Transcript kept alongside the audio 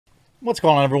What's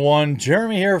going on, everyone?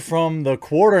 Jeremy here from The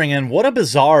Quartering, and what a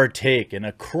bizarre take. In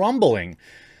a crumbling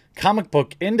comic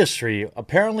book industry,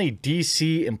 apparently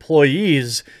DC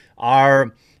employees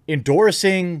are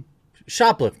endorsing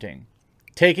shoplifting,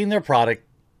 taking their product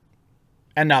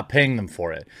and not paying them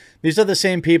for it. These are the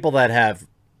same people that have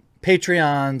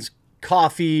Patreons,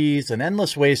 coffees, and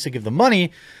endless ways to give them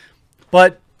money.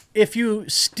 But if you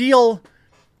steal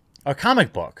a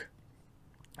comic book,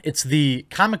 it's the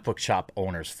comic book shop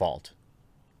owner's fault.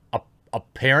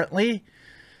 Apparently,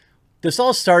 this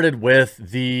all started with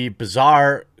the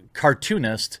bizarre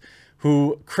cartoonist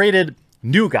who created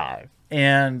New Guy.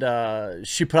 And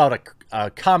she put out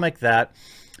a comic that,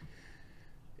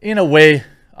 in a way,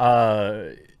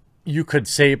 you could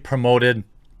say promoted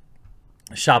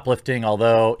shoplifting.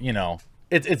 Although, you know,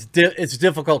 it's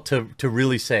difficult to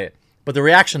really say it. But the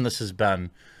reaction to this has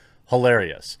been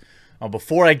hilarious.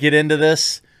 Before I get into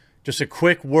this, just a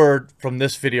quick word from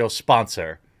this video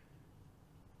sponsor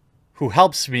who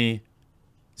helps me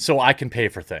so I can pay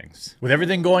for things. With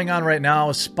everything going on right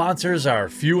now, sponsors are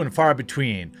few and far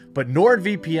between, but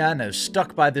NordVPN has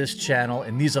stuck by this channel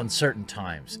in these uncertain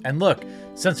times. And look,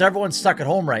 since everyone's stuck at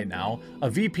home right now, a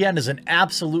VPN is an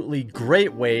absolutely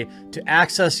great way to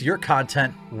access your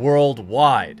content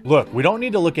worldwide. Look, we don't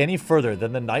need to look any further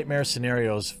than the nightmare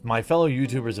scenarios my fellow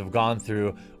YouTubers have gone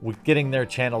through with getting their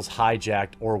channels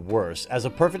hijacked or worse, as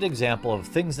a perfect example of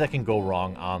things that can go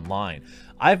wrong online.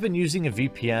 I've been using a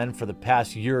VPN for the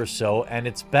past year or so, and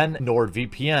it's been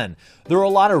NordVPN. There are a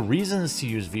lot of reasons to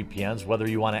use VPNs, whether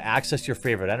you want to access your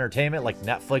favorite entertainment like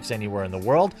Netflix anywhere in the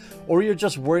world, or you're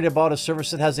just worried about a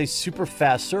service that has a super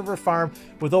fast server farm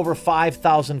with over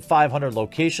 5,500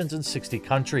 locations in 60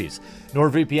 countries.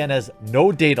 NordVPN has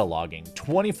no data logging,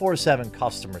 24/7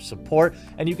 customer support,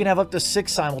 and you can have up to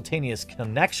 6 simultaneous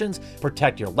connections,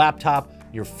 protect your laptop,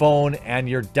 your phone, and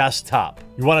your desktop.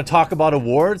 You want to talk about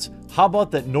awards? How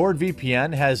about that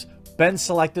NordVPN has been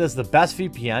selected as the best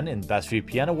VPN in Best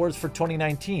VPN Awards for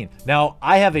 2019. Now,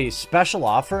 I have a special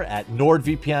offer at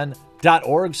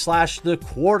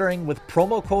nordvpn.org/thequartering with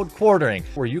promo code quartering,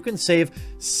 where you can save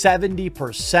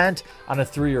 70% on a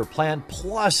 3-year plan,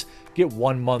 plus get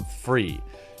 1 month free.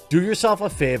 Do yourself a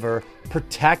favor,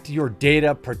 protect your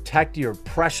data, protect your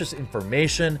precious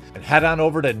information, and head on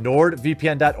over to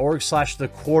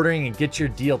nordvpn.org/thequartering and get your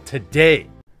deal today.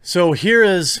 So here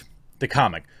is the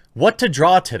comic. What to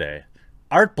draw today?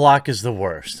 Art block is the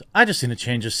worst. I just need to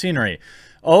change the scenery.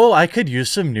 Oh, I could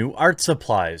use some new art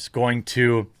supplies. Going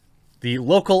to the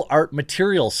local art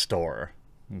material store.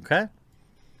 Okay.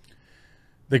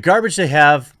 The garbage they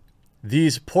have,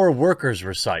 these poor workers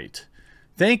recite.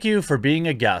 Thank you for being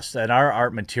a guest at our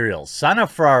art materials. Sign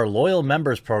up for our loyal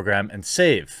members program and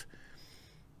save.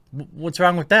 What's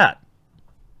wrong with that?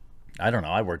 I don't know.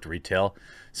 I worked retail.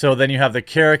 So then you have the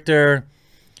character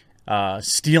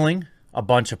stealing a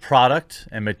bunch of product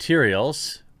and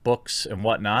materials, books and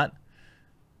whatnot.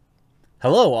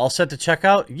 Hello, all set to check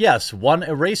out? Yes, 1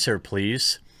 eraser,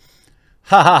 please.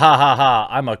 Ha ha ha ha ha.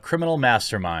 I'm a criminal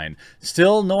mastermind.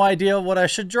 Still no idea what I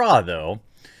should draw, though.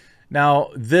 Now,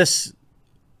 this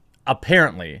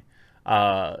apparently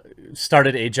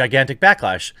started a gigantic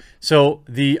backlash. So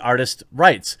the artist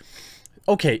writes,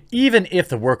 okay, even if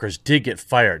the workers did get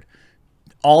fired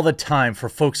all the time for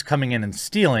folks coming in and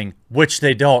stealing, which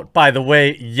they don't, by the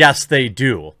way, yes, they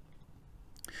do.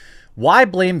 Why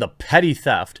blame the petty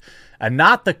theft and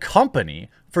not the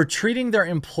company for treating their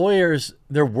employers,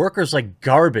 their workers like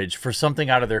garbage for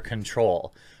something out of their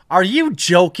control? Are you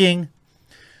joking?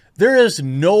 There is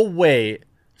no way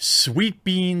Sweet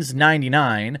Beans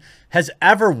 99 has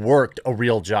ever worked a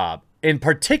real job. In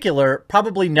particular,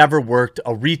 probably never worked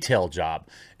a retail job.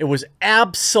 It was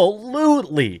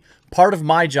absolutely part of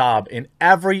my job in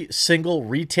every single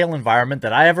retail environment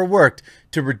that I ever worked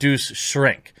to reduce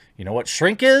shrink. You know what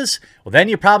shrink is? Well, then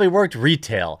you probably worked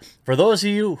retail. For those of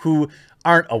you who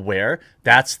aren't aware,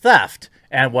 that's theft.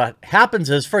 And what happens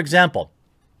is, for example,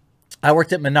 I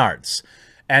worked at Menards.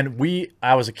 And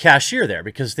I was a cashier there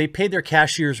because they paid their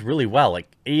cashiers really well,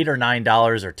 like $8 or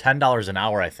 $9 or $10 an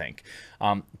hour, I think,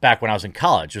 back when I was in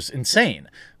college. It was insane.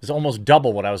 It was almost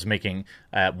double what I was making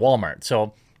at Walmart.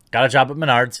 So got a job at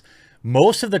Menards.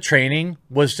 Most of the training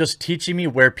was just teaching me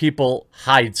where people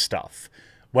hide stuff,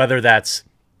 whether that's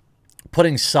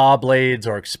putting saw blades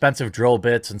or expensive drill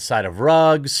bits inside of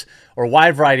rugs or a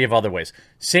wide variety of other ways.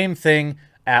 Same thing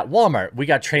at Walmart. We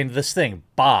got trained to this thing,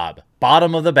 Bob.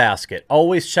 Bottom of the basket.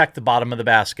 Always check the bottom of the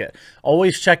basket.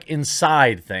 Always check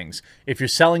inside things. If you're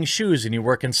selling shoes and you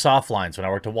work in soft lines, when I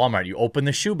worked at Walmart, you open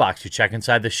the shoe box, you check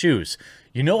inside the shoes.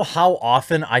 You know how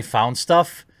often I found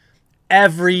stuff?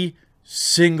 Every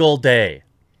single day.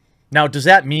 Now, does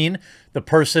that mean the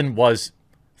person was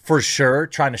for sure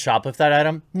trying to shoplift that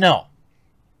item? No,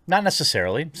 not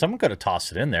necessarily. Someone could have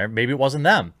tossed it in there. Maybe it wasn't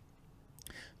them.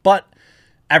 But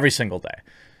every single day.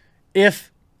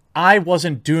 If I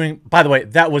wasn't doing, by the way,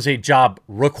 that was a job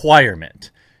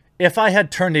requirement. If I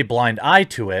had turned a blind eye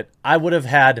to it, I would have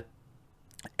had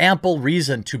ample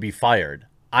reason to be fired.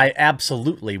 I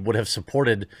absolutely would have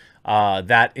supported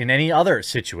that in any other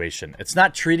situation. It's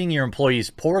not treating your employees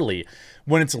poorly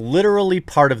when it's literally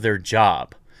part of their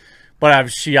job.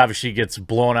 But she obviously gets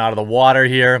blown out of the water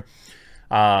here.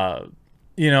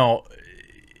 You know,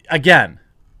 again,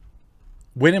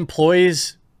 when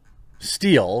employees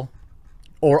steal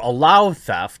or allow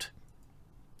theft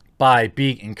by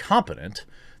being incompetent,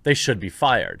 they should be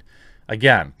fired.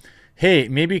 Again, hey,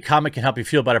 maybe a comic can help you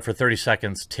feel better for 30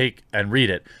 seconds. Take and read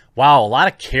it. Wow, a lot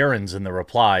of Karens in the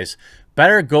replies.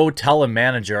 Better go tell a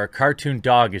manager a cartoon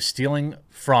dog is stealing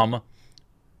from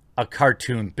a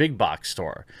cartoon big box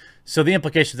store. So the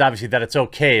implication is obviously that it's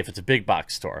okay if it's a big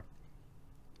box store.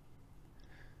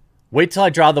 Wait till I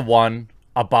draw the one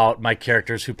about my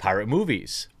characters who pirate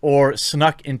movies or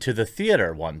snuck into the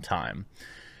theater one time.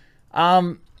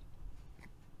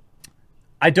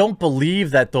 I don't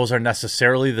believe that those are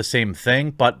necessarily the same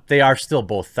thing, but they are still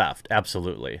both theft.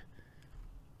 Absolutely.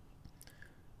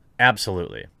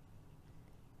 Absolutely.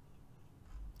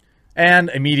 And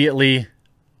immediately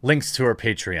links to her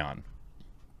Patreon.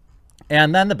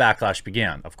 And then the backlash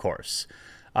began, of course.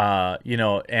 You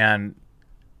know, and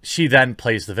she then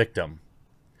plays the victim.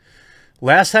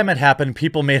 Last time it happened,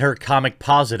 people made her comic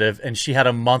positive, and she had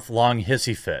a month-long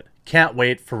hissy fit. Can't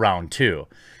wait for round 2.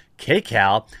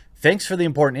 K-Cal, thanks for the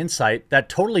important insight. That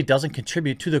totally doesn't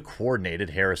contribute to the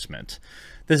coordinated harassment.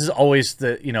 This is always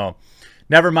the, you know,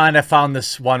 never mind, I found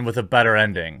this one with a better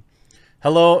ending.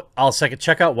 Hello, I'll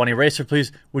check out one eraser,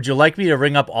 please. Would you like me to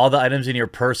ring up all the items in your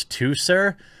purse too,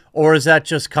 sir? Or is that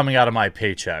just coming out of my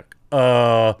paycheck?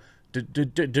 Down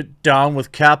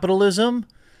with capitalism?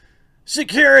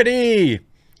 Security!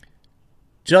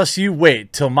 Just you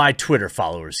wait till my Twitter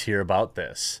followers hear about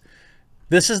this.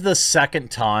 This is the second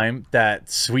time that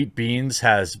Sweet Beans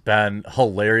has been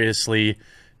hilariously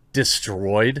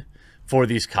destroyed for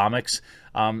these comics.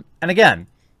 And again,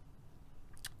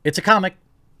 it's a comic,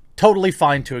 totally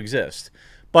fine to exist.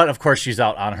 But of course, she's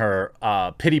out on her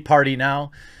pity party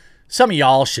now. Some of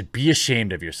y'all should be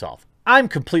ashamed of yourself. I'm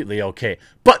completely okay.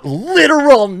 But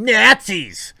literal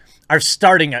Nazis are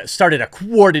started a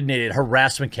coordinated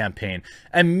harassment campaign,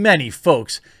 and many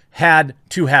folks had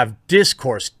to have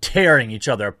discourse tearing each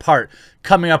other apart,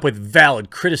 coming up with valid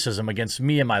criticism against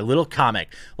me and my little comic,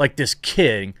 like this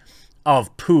king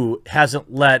of poo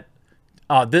hasn't let,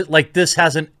 this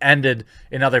hasn't ended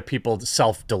in other people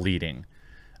self-deleting.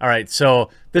 All right, so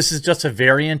this is just a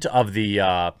variant of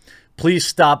the please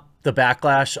stop the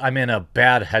backlash. I'm in a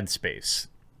bad headspace.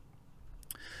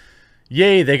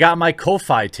 Yay, they got my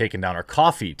Ko-Fi taken down, or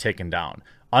coffee taken down.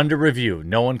 Under review,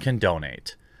 no one can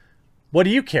donate. What do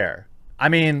you care? I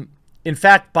mean, in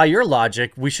fact, by your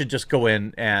logic, we should just go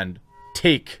in and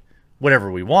take whatever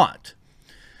we want.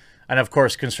 And of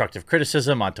course, constructive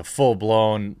criticism onto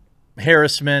full-blown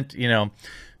harassment. You know,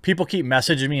 people keep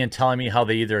messaging me and telling me how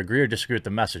they either agree or disagree with the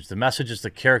message. The message is the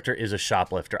character is a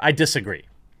shoplifter. I disagree.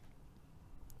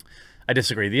 I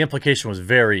disagree. The implication was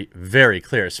very, very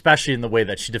clear, especially in the way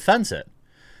that she defends it.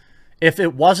 If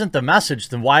it wasn't the message,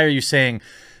 then why are you saying,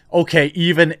 okay,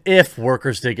 even if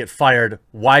workers did get fired,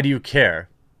 why do you care?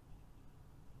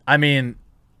 I mean,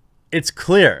 it's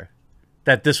clear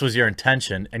that this was your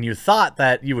intention, and you thought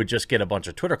that you would just get a bunch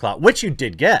of Twitter clout, which you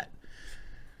did get.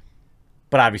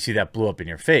 But obviously that blew up in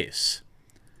your face.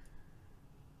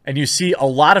 And you see a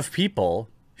lot of people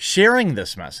sharing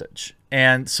this message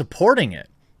and supporting it.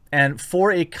 And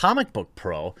for a comic book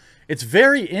pro, it's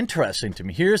very interesting to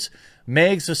me. Here's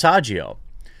Meg Zasagio,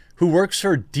 who works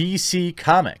for DC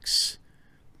Comics,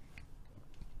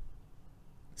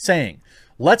 saying,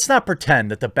 let's not pretend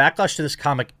that the backlash to this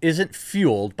comic isn't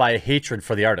fueled by a hatred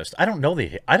for the artist. I don't know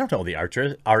the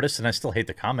artist, and I still hate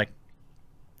the comic.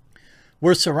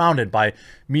 We're surrounded by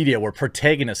media where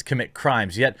protagonists commit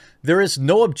crimes, yet there is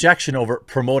no objection over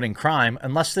promoting crime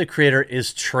unless the creator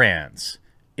is trans,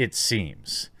 it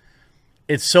seems.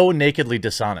 It's so nakedly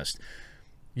dishonest.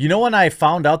 You know, when I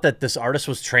found out that this artist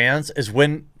was trans is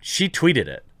when she tweeted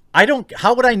it.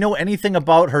 How would I know anything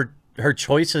about her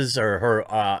choices, or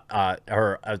not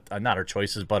her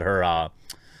choices, but her,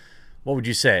 what would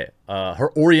you say?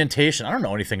 Her orientation. I don't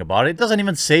know anything about it. It doesn't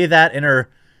even say that in her,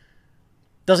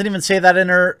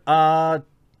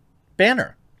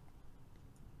 banner.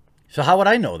 So how would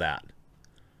I know that?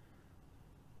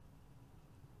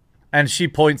 And she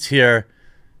points here,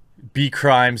 be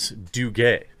crimes, do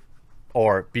gay,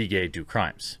 or be gay, do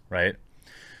crimes, right?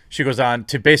 She goes on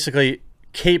to basically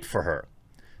cape for her.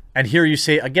 And here you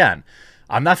say again,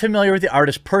 I'm not familiar with the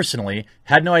artist personally,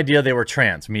 had no idea they were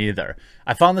trans, me either.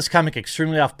 I found this comic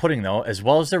extremely off-putting though, as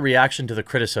well as their reaction to the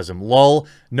criticism. Lol,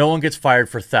 no one gets fired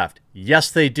for theft.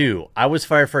 Yes, they do. I was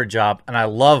fired for a job and I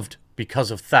loved because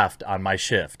of theft on my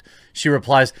shift. She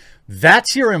replies,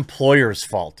 that's your employer's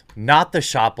fault, not the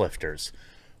shoplifters.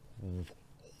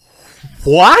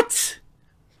 What?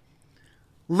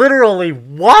 Literally,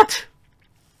 what?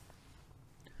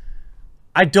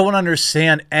 I don't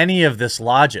understand any of this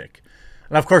logic.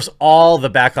 And of course, all the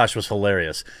backlash was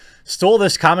hilarious. Stole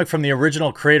this comic from the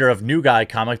original creator of New Guy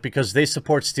comic because they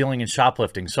support stealing and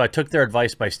shoplifting, so I took their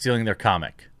advice by stealing their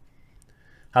comic.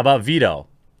 How about Vito?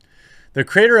 The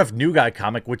creator of New Guy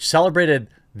comic, which celebrated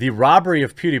the robbery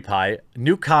of PewDiePie,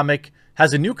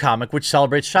 has a new comic which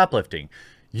celebrates shoplifting.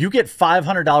 You get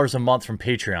 $500 a month from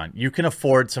Patreon. You can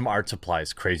afford some art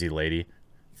supplies, crazy lady.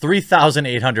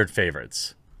 3,800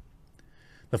 favorites.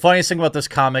 The funniest thing about this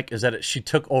comic is that she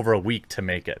took over a week to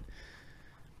make it.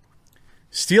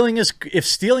 If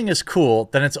stealing is cool,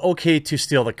 then it's okay to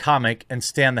steal the comic and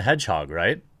Stan the Hedgehog,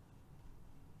 right?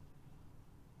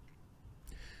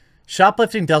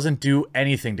 Shoplifting doesn't do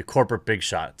anything to corporate big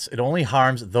shots. It only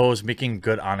harms those making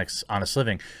good, honest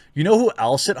living. You know who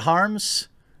else it harms?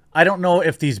 I don't know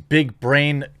if these big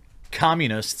brain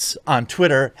communists on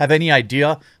Twitter have any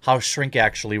idea how shrink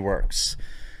actually works.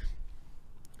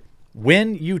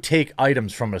 When you take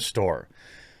items from a store,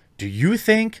 do you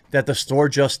think that the store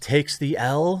just takes the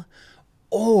L?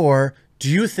 Or do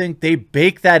you think they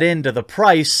bake that into the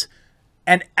price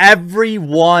and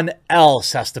everyone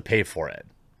else has to pay for it?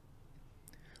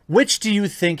 Which do you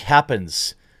think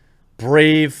happens,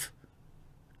 brave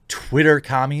Twitter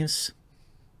commies?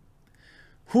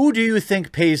 Who do you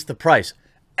think pays the price?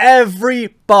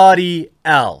 Everybody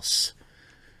else.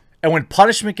 And when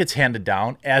punishment gets handed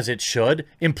down, as it should,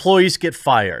 employees get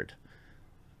fired.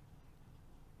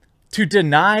 To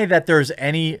deny that there's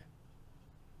anything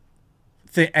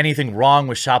wrong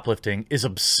with shoplifting is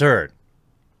absurd.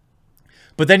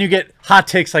 But then you get hot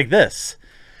takes like this.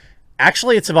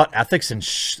 Actually, it's about ethics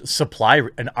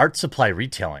and art supply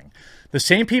retailing. The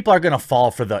same people are going to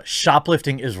fall for the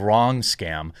shoplifting is wrong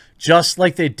scam, just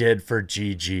like they did for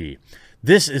GG.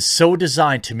 This is so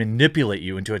designed to manipulate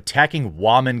you into attacking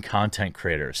woman content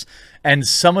creators. And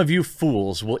some of you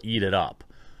fools will eat it up.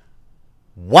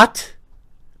 What?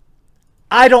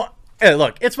 I don't... Hey,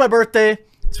 look, it's my birthday.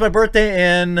 It's my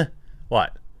birthday in,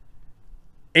 what,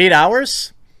 8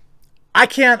 hours? I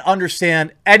can't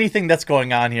understand anything that's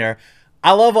going on here.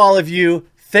 I love all of you.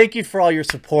 Thank you for all your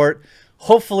support.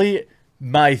 Hopefully,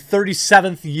 my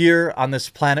 37th year on this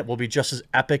planet will be just as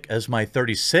epic as my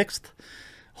 36th.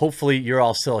 Hopefully, you're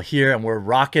all still here and we're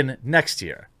rocking next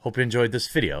year. Hope you enjoyed this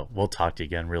video. We'll talk to you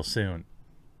again real soon.